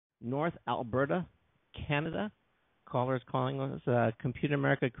North Alberta, Canada. Caller is calling us. Computer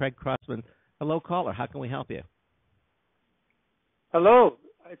America, Craig Crossman. Hello, caller. How can we help you? Hello.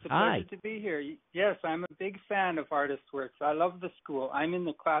 It's a Hi. pleasure to be here. Yes, I'm a big fan of ArtistWorks. I love the school. I'm in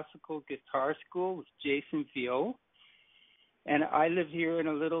the classical guitar school with Jason Vieaux, and I live here in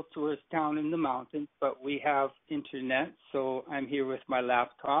a little tourist town in the mountains, but we have internet, so I'm here with my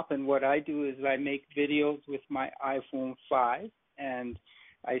laptop, and what I do is I make videos with my iPhone 5, and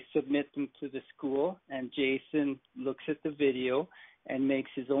I submit them to the school, and Jason looks at the video and makes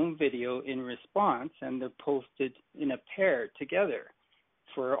his own video in response, and they're posted in a pair together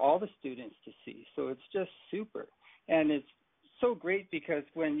for all the students to see. So it's just super. And it's so great because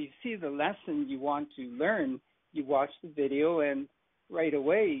when you see the lesson you want to learn, you watch the video and right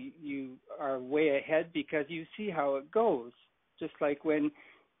away you are way ahead because you see how it goes. Just like when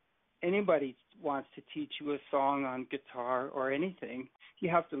anybody wants to teach you a song on guitar or anything, you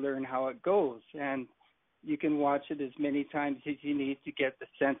have to learn how it goes. And you can watch it as many times as you need to get the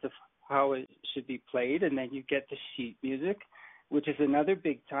sense of how it should be played, and then you get the sheet music, which is another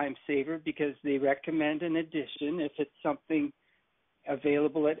big time saver because they recommend an edition. If it's something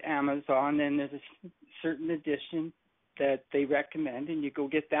available at Amazon, then there's a certain edition that they recommend, and you go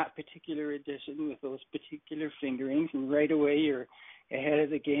get that particular edition with those particular fingerings, and right away you're ahead of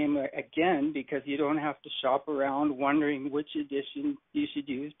the game again because you don't have to shop around wondering which edition you should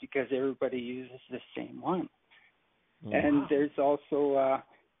use because everybody uses the same one. Wow. And there's also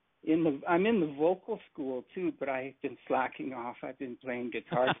I'm in the vocal school too, but I've been slacking off. I've been playing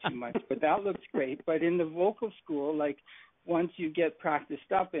guitar too much, but that looks great. But in the vocal school, like once you get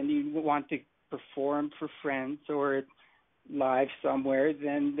practiced up and you want to perform for friends or live somewhere,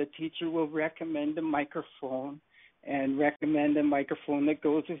 then the teacher will recommend a microphone and recommend a microphone that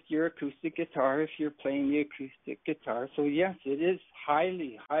goes with your acoustic guitar if you're playing the acoustic guitar. So yes, it is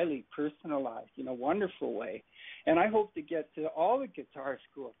highly, highly personalized in a wonderful way. And I hope to get to all the guitar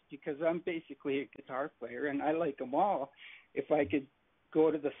schools because I'm basically a guitar player and I like them all. If I could go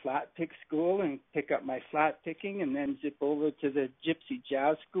to the flat pick school and pick up my flat picking and then zip over to the gypsy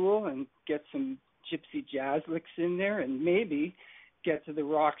jazz school and get some gypsy jazz licks in there and maybe get to the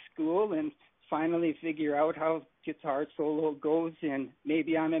rock school and finally figure out how guitar solo goes, and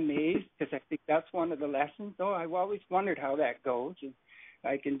maybe I'm amazed because I think that's one of the lessons. Oh, I've always wondered how that goes, and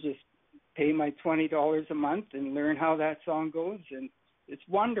I can just pay my $20 a month and learn how that song goes, and it's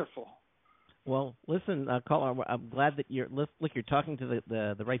wonderful. Well, listen, caller, I'm glad that you're talking to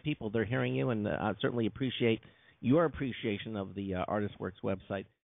the right people. They're hearing you, and I certainly appreciate your appreciation of the ArtistWorks website.